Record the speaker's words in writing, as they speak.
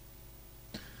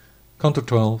Canto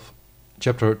 12,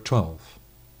 Chapter 12.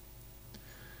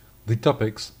 The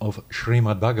topics of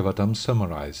Śrīmad Bhāgavatam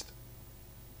summarized.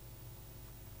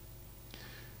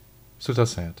 Sutta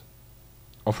said,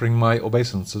 offering my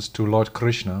obeisances to Lord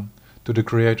Krishna, to the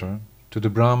Creator, to the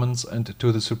Brahmins and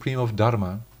to the Supreme of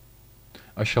Dharma,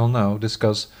 I shall now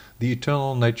discuss the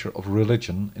eternal nature of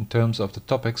religion in terms of the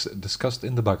topics discussed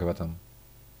in the Bhāgavatam.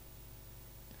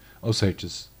 O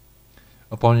sages,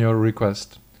 upon your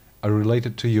request, I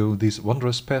related to you these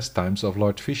wondrous pastimes of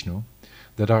Lord Vishnu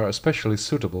that are especially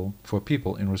suitable for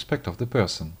people in respect of the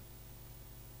person.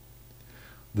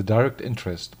 The direct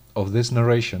interest of this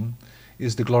narration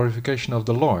is the glorification of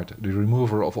the Lord, the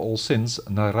remover of all sins,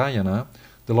 Narayana,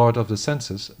 the Lord of the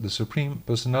senses, the Supreme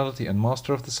Personality and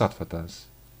Master of the Sattvatas.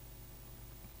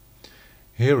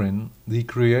 Herein, the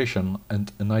creation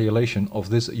and annihilation of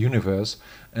this universe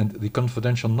and the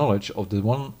confidential knowledge of the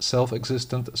one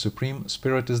self-existent Supreme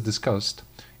Spirit is discussed,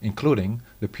 including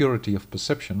the purity of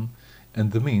perception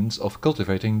and the means of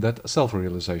cultivating that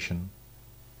self-realization.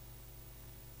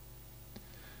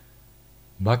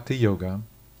 Bhakti Yoga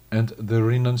and the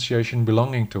renunciation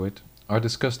belonging to it are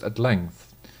discussed at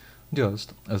length,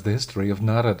 just as the history of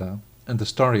Narada and the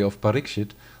story of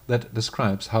Parikshit that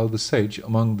describes how the sage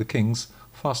among the kings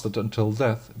fasted until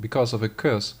death because of a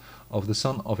curse of the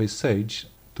son of a sage,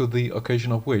 to the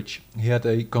occasion of which he had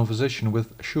a conversation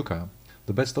with Shuka,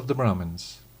 the best of the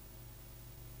Brahmins.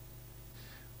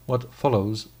 What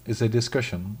follows is a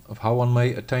discussion of how one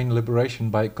may attain liberation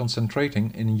by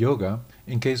concentrating in yoga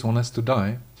in case one has to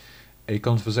die, a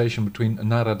conversation between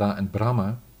Narada and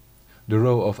Brahma, the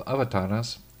row of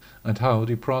avatars, and how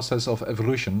the process of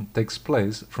evolution takes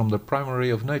place from the primary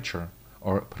of nature,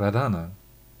 or pradhana.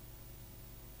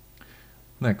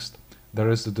 Next, there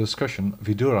is the discussion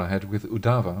Vidura had with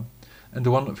Uddhava, and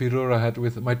the one Vidura had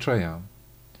with Maitreya,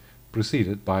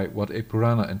 preceded by what a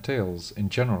Purana entails in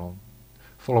general,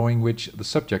 following which the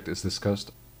subject is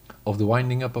discussed of the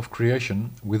winding up of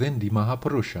creation within the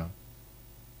Mahapurusha.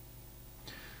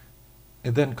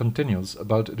 It then continues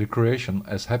about the creation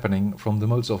as happening from the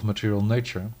modes of material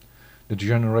nature, the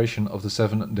generation of the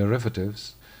seven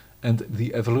derivatives, and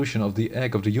the evolution of the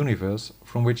egg of the universe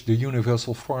from which the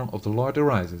universal form of the Lord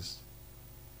arises.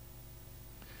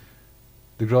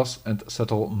 The gross and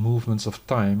subtle movements of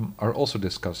time are also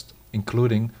discussed,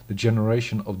 including the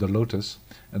generation of the lotus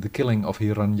and the killing of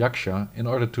Hiranyaksha in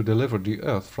order to deliver the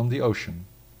earth from the ocean.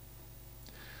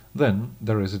 Then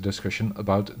there is a discussion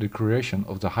about the creation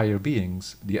of the higher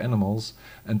beings, the animals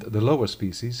and the lower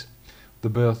species, the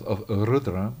birth of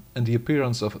Rudra, and the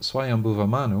appearance of Swayambhuva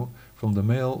Manu from the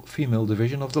male-female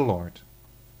division of the Lord.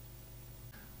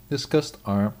 Discussed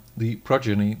are the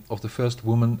progeny of the first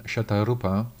woman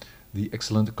Shatarupa, the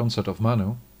excellent consort of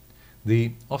Manu,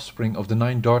 the offspring of the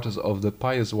 9 daughters of the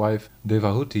pious wife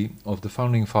Devahuti of the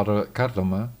founding father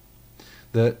Kardama,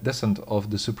 the descent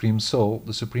of the Supreme Soul,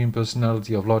 the Supreme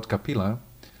Personality of Lord Kapila,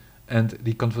 and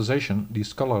the conversation the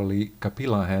scholarly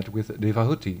Kapila had with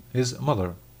Devahuti, his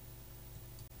mother.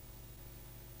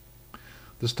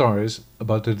 The stories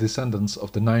about the descendants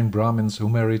of the 9 Brahmins who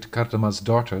married Kardama's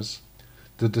daughters,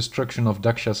 the destruction of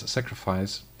Daksha's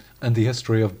sacrifice, and the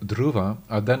history of Dhruva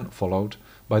are then followed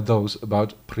by those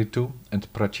about Prithu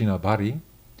and Prachina Bari,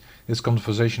 his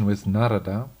conversation with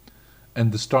Narada,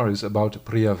 and the stories about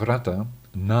Priyavrata,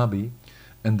 Nabi,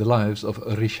 and the lives of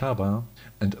Rishabha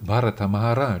and Bharata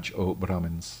Maharaj, O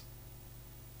Brahmins.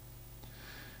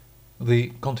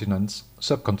 The continents,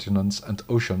 subcontinents and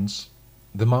oceans,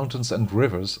 the mountains and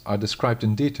rivers are described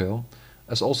in detail,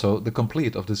 as also the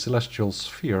complete of the celestial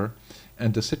sphere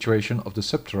and the situation of the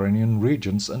subterranean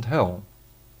regions and hell.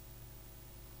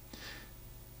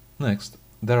 Next,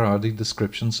 there are the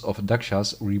descriptions of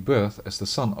Daksha's rebirth as the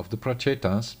son of the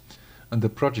Prachetas, and the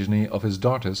progeny of his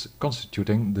daughters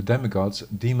constituting the demigods,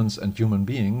 demons and human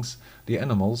beings, the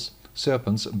animals,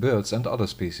 serpents, birds and other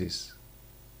species.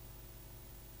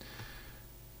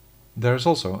 There is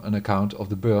also an account of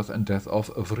the birth and death of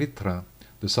Vritra,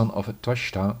 the son of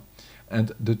Twashta,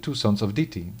 and the 2 sons of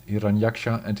Diti,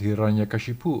 Hiranyaksha and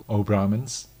Hiranyakashipu, O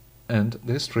Brahmins, and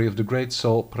the history of the great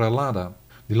soul Prahlada,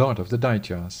 the lord of the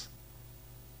Daityas.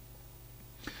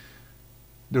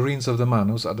 The reigns of the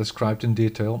Manus are described in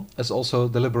detail, as also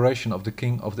the liberation of the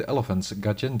king of the elephants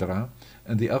Gajendra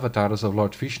and the avatars of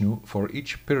Lord Vishnu for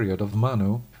each period of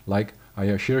Manu, like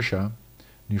Ayashirsha,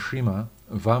 Nrsimha,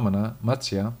 Vamana,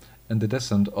 Matsya, and the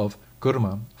descent of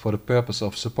Kurma for the purpose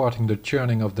of supporting the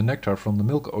churning of the nectar from the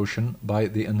milk ocean by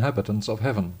the inhabitants of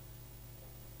heaven.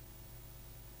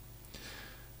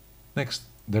 Next,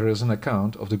 there is an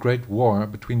account of the great war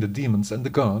between the demons and the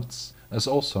gods, as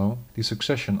also the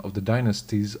succession of the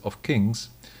dynasties of kings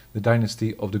the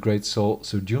dynasty of the great soul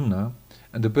Sudyumna,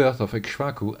 and the birth of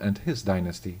Ikshvaku and his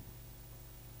dynasty.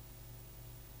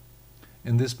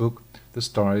 In this book, the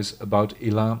stories about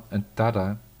Ila and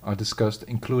Tada are discussed,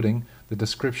 including the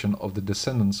description of the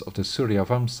descendants of the Surya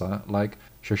Vamsa like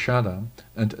Shashada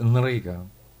and Nriga.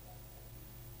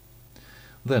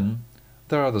 Then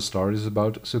there are the stories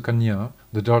about Sukanya,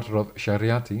 the daughter of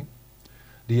Sharyati,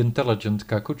 the intelligent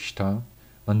Kakuchta,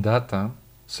 Mandata,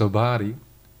 Sobari,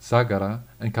 Sagara,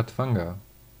 and Katvanga.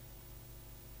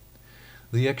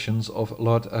 The actions of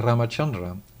Lord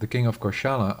Ramachandra, the king of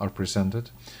Koshala, are presented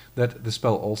that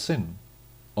dispel all sin,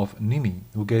 of Nimi,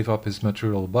 who gave up his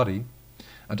material body,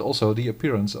 and also the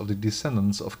appearance of the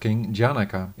descendants of King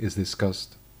Janaka is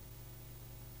discussed.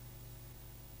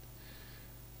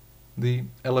 The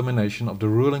elimination of the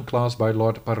ruling class by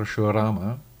Lord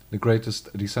Parashurama, the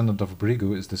greatest descendant of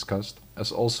Bhrigu, is discussed,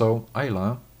 as also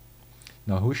Aila,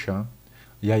 Nahusha,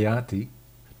 Yayati,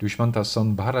 Dushmanta's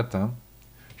son Bharata,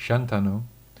 Shantanu,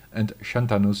 and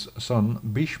Shantanu's son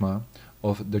Bhishma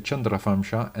of the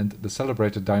Chandravamsha and the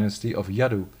celebrated dynasty of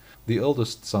Yadu, the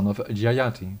oldest son of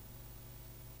Jayati.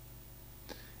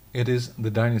 It is the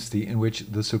dynasty in which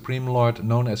the Supreme Lord,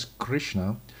 known as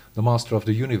Krishna, the Master of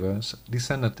the Universe,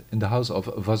 descended in the house of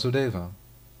Vasudeva.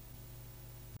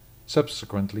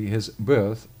 Subsequently, his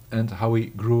birth and how he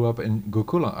grew up in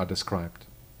Gokula are described.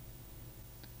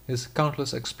 His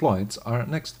countless exploits are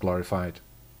next glorified.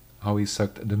 How he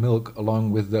sucked the milk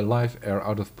along with the live air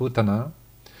out of Putana,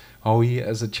 how he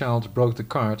as a child broke the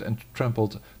cart and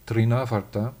trampled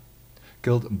Trinavarta,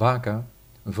 killed Baka,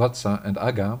 Vatsa and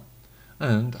Aga,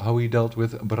 and how he dealt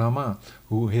with Brahma,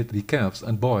 who hid the calves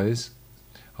and boys,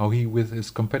 how he with his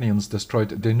companions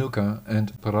destroyed Denuka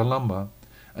and Paralamba,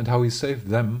 and how he saved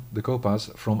them, the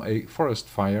Kopas, from a forest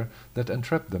fire that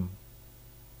entrapped them.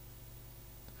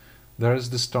 There is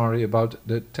the story about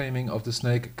the taming of the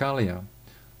snake Kalia,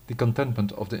 the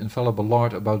contentment of the infallible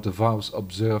Lord about the vows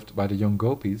observed by the young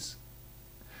gopis,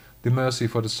 the mercy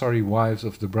for the sorry wives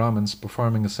of the Brahmins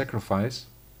performing a sacrifice,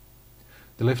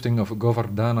 the lifting of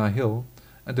Govardhana hill,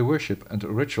 and the worship and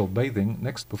ritual bathing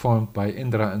next performed by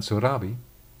Indra and Surabi,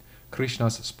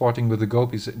 Krishna's sporting with the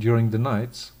gopis during the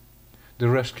nights, the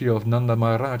rescue of Nanda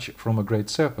Maharaj from a great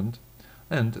serpent,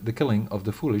 and the killing of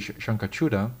the foolish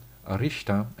Shankachuda,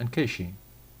 Arishta, and Keshi.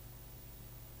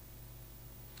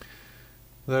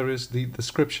 There is the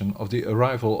description of the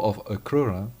arrival of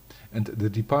Akrura and the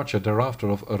departure thereafter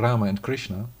of Rama and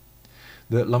Krishna,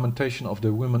 the lamentation of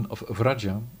the women of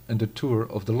Vraja and the tour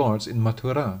of the lords in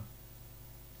Mathura.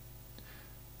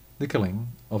 The killing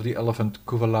of the elephant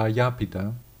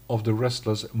Kuvalayapida, of the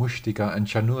wrestlers Mushtika and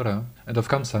Chanura, and of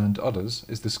Kamsa and others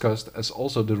is discussed, as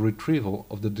also the retrieval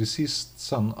of the deceased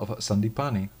son of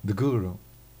Sandipani, the Guru.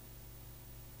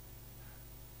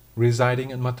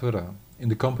 Residing in Mathura, in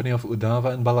the company of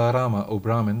Uddhava and Balarama, O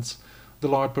Brahmins, the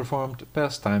Lord performed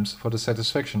pastimes for the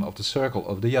satisfaction of the circle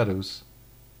of the Yadus.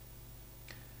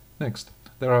 Next,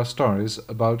 there are stories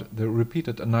about the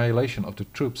repeated annihilation of the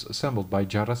troops assembled by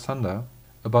Jarasandha,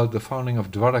 about the founding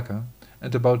of Dwaraka,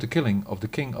 and about the killing of the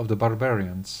king of the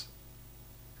barbarians.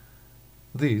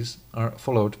 These are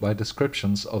followed by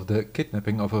descriptions of the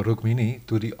kidnapping of Rukmini,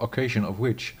 to the occasion of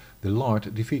which the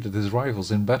Lord defeated his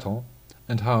rivals in battle,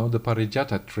 and how the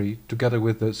Parijata tree together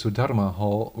with the Sudharma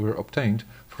hall were obtained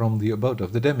from the abode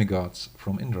of the demigods,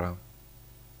 from Indra.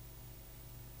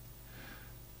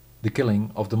 The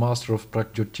killing of the master of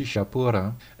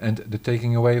Pragjotishapura and the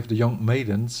taking away of the young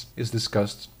maidens is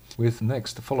discussed, with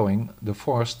next following the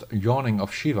forced yawning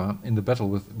of Shiva in the battle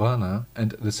with Bana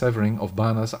and the severing of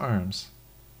Bana's arms.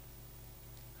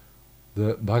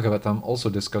 The Bhāgavatam also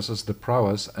discusses the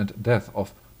prowess and death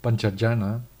of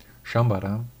Panchajana,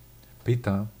 Shambhara,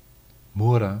 Pita,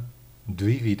 Mura,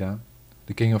 Dvivida,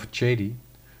 the king of Chedi,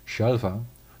 Shalva,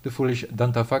 the foolish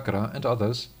Dantavakra, and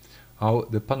others, how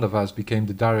the Pandavas became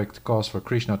the direct cause for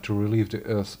Krishna to relieve the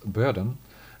earth's burden,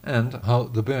 and how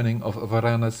the burning of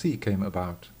Varanasi came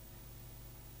about.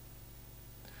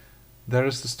 There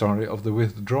is the story of the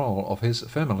withdrawal of his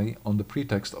family on the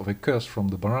pretext of a curse from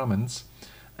the Brahmins,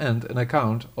 and an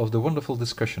account of the wonderful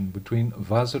discussion between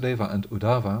Vasudeva and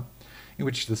Uddhava, in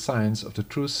which the science of the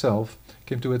true self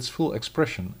came to its full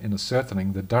expression in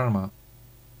ascertaining the Dharma.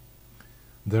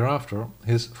 Thereafter,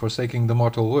 his forsaking the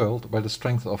mortal world by the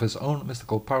strength of his own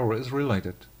mystical power is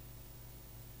related.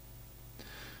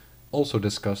 Also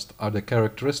discussed are the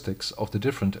characteristics of the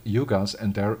different yugas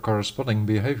and their corresponding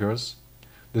behaviors,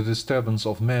 the disturbance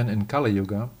of man in Kali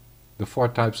Yuga, the 4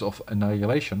 types of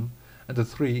annihilation, and the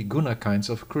 3 guna kinds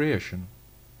of creation.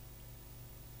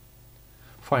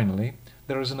 Finally,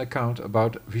 there is an account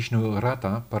about Vishnu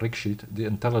Rata Parikshit, the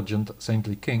intelligent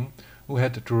saintly king, who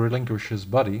had to relinquish his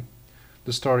body,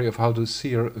 the story of how the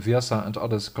seer Vyasa and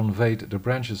others conveyed the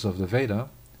branches of the Veda,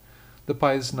 the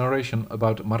pious narration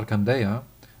about Markandeya,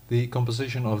 the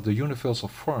composition of the universal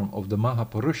form of the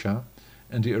Mahapurusha,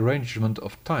 and the arrangement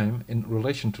of time in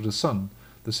relation to the sun,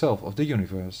 the self of the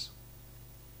universe.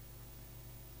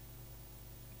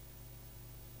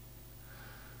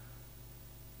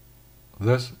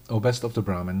 Thus, O best of the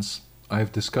Brahmins, I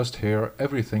have discussed here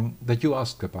everything that you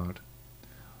asked about.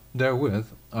 Therewith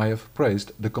I have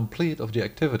praised the complete of the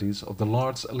activities of the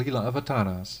Lord's Leela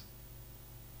Avataras.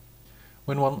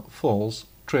 When one falls,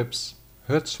 trips,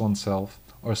 hurts oneself,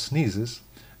 or sneezes,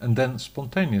 and then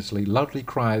spontaneously loudly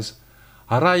cries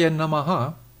Haraya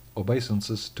Namaha,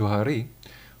 obeisances to Hari,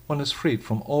 one is freed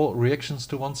from all reactions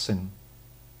to one's sin.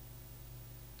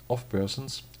 Of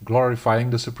persons glorifying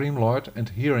the Supreme Lord and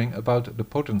hearing about the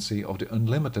potency of the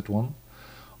Unlimited One,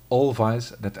 all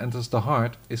vice that enters the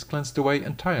heart is cleansed away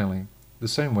entirely, the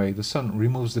same way the sun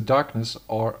removes the darkness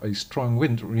or a strong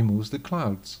wind removes the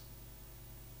clouds.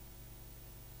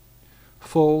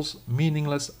 False,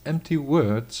 meaningless, empty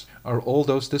words are all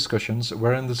those discussions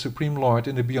wherein the Supreme Lord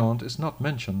in the beyond is not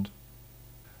mentioned.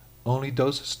 Only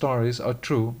those stories are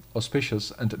true,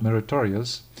 auspicious, and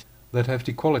meritorious that have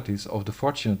the qualities of the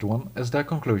Fortunate One as their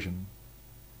conclusion.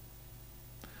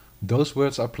 Those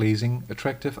words are pleasing,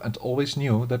 attractive, and always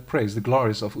new that praise the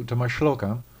glories of Uttama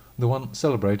Shloka, the one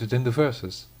celebrated in the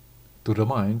verses. To the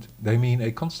mind, they mean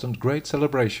a constant great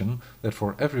celebration that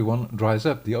for everyone dries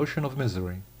up the ocean of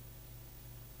misery.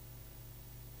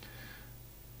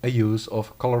 A use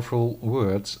of colorful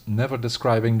words, never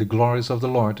describing the glories of the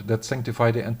Lord that sanctify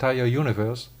the entire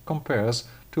universe, compares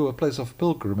to a place of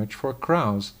pilgrimage for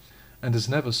crows, and is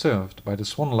never served by the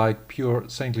swan-like pure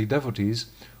saintly devotees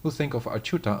who think of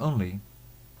Achyuta only.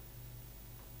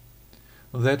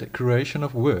 That creation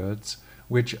of words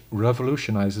which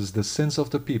revolutionizes the sins of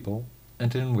the people,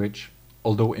 and in which,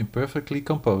 although imperfectly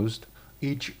composed,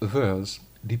 each verse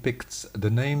depicts the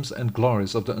names and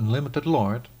glories of the Unlimited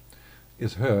Lord,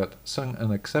 is heard, sung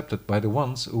and accepted by the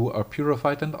ones who are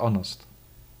purified and honest.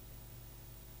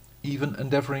 Even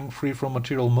endeavoring free from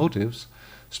material motives,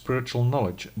 spiritual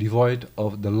knowledge devoid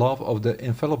of the love of the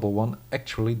Infallible One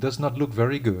actually does not look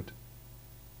very good.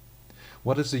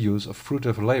 What is the use of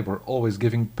fruitive labor always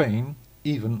giving pain,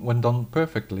 even when done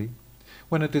perfectly,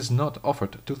 when it is not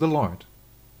offered to the Lord?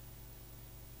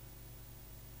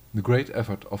 The great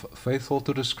effort of faithful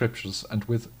to the scriptures and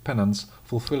with penance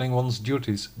fulfilling one's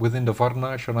duties within the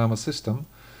Varnashrama system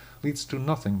leads to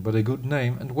nothing but a good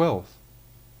name and wealth.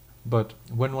 But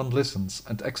when one listens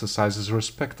and exercises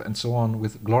respect and so on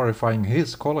with glorifying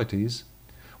his qualities,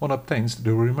 one obtains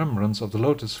the remembrance of the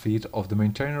lotus feet of the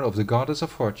maintainer of the goddess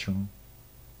of fortune.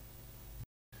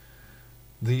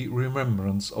 The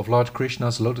remembrance of Lord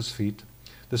Krishna's lotus feet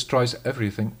destroys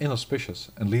everything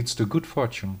inauspicious and leads to good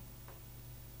fortune.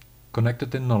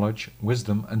 Connected in knowledge,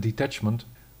 wisdom, and detachment,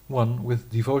 one with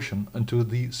devotion unto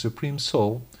the Supreme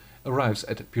Soul arrives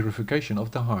at purification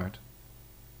of the heart.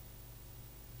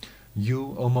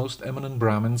 You, O most eminent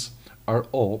Brahmins, are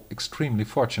all extremely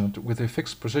fortunate with a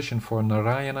fixed position for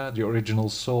Narayana, the original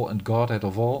soul and Godhead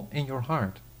of all, in your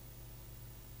heart.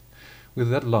 With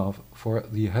that love for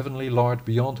the heavenly Lord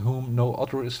beyond whom no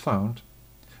other is found,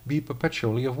 be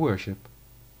perpetually of worship.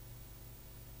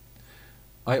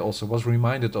 I also was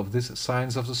reminded of this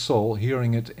science of the soul,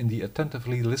 hearing it in the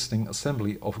attentively listening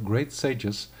assembly of great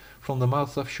sages from the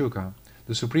mouth of Shuka,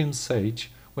 the supreme sage,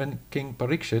 when King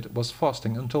Parikshit was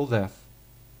fasting until death.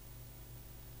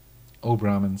 O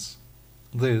Brahmins,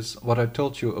 this, what I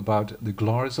told you about the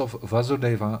glories of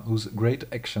Vasudeva, whose great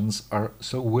actions are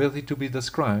so worthy to be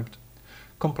described,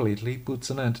 completely puts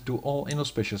an end to all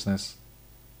inauspiciousness.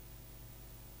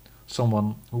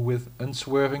 Someone who with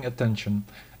unswerving attention,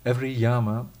 every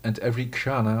yama and every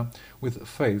kshana, with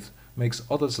faith makes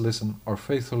others listen or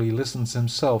faithfully listens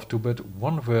himself to but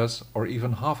one verse or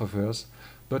even half a verse,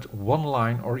 but one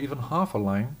line or even half a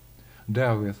line,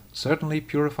 therewith certainly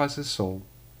purifies his soul.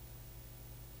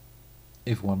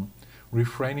 If one,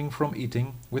 refraining from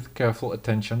eating, with careful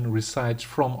attention recites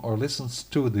from or listens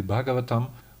to the Bhāgavatam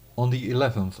on the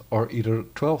 11th or either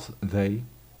 12th day,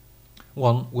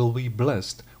 one will be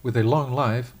blessed with a long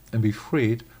life and be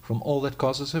freed from all that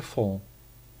causes a fall.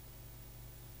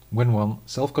 When one,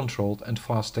 self-controlled and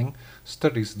fasting,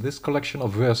 studies this collection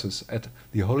of verses at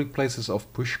the holy places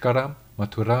of Pushkara,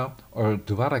 Mathura, or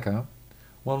Dwaraka,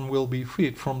 one will be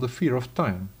freed from the fear of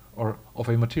time, or of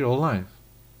a material life.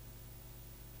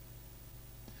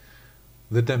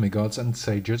 The demigods and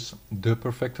sages, the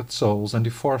perfected souls and the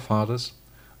forefathers,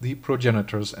 the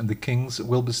progenitors and the kings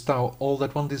will bestow all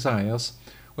that one desires,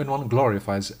 when one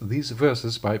glorifies these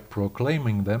verses by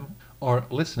proclaiming them or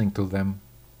listening to them.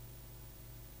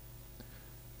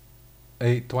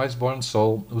 A twice-born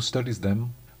soul who studies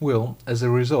them will, as a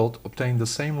result, obtain the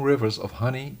same rivers of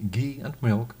honey, ghee and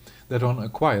milk that one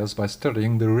acquires by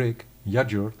studying the Rig,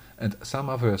 Yajur and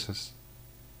Sama verses.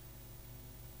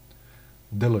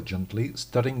 Diligently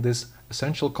studying this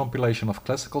essential compilation of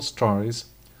classical stories,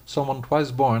 someone twice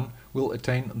born will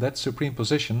attain that supreme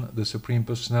position the Supreme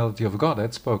Personality of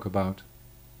Godhead spoke about.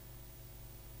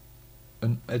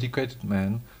 An educated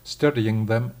man studying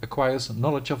them acquires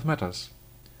knowledge of matters.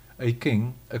 A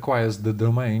king acquires the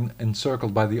domain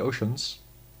encircled by the oceans.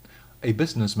 A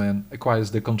businessman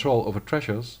acquires the control over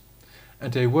treasures,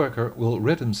 and a worker will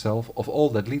rid himself of all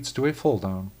that leads to a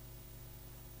fall-down.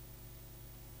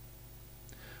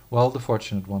 While the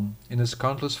Fortunate One, in his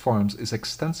countless forms, is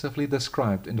extensively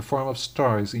described in the form of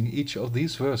stories in each of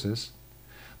these verses,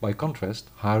 by contrast,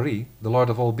 Hari, the Lord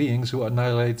of all beings who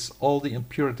annihilates all the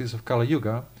impurities of Kali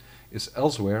Yuga, is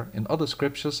elsewhere in other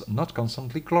scriptures not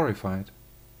constantly glorified.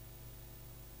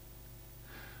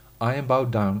 I am bowed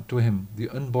down to him, the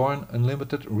unborn,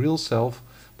 unlimited, real self,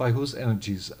 by whose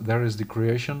energies there is the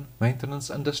creation, maintenance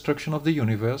and destruction of the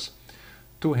universe,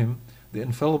 to him, the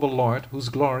infallible Lord, whose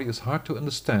glory is hard to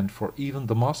understand for even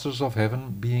the masters of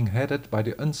heaven, being headed by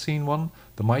the Unseen One,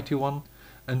 the Mighty One,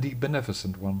 and the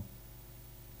Beneficent One.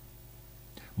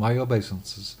 My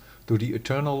obeisances to the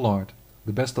Eternal Lord,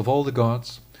 the best of all the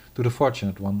gods, to the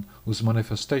Fortunate One, whose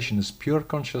manifestation is pure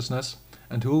consciousness,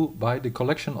 and who, by the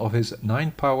collection of his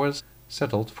 9 powers,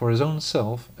 settled for his own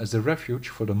self as the refuge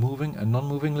for the moving and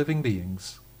non-moving living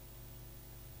beings.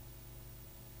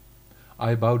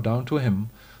 I bow down to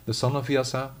him, the son of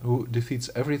Vyasa, who defeats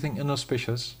everything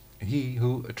inauspicious, he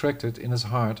who, attracted in his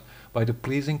heart by the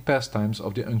pleasing pastimes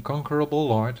of the unconquerable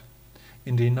Lord,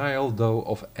 in denial though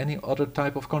of any other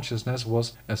type of consciousness,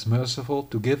 was as merciful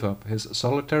to give up his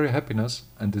solitary happiness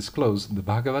and disclose the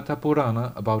Bhagavata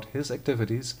Purana about his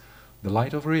activities, the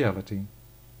light of reality.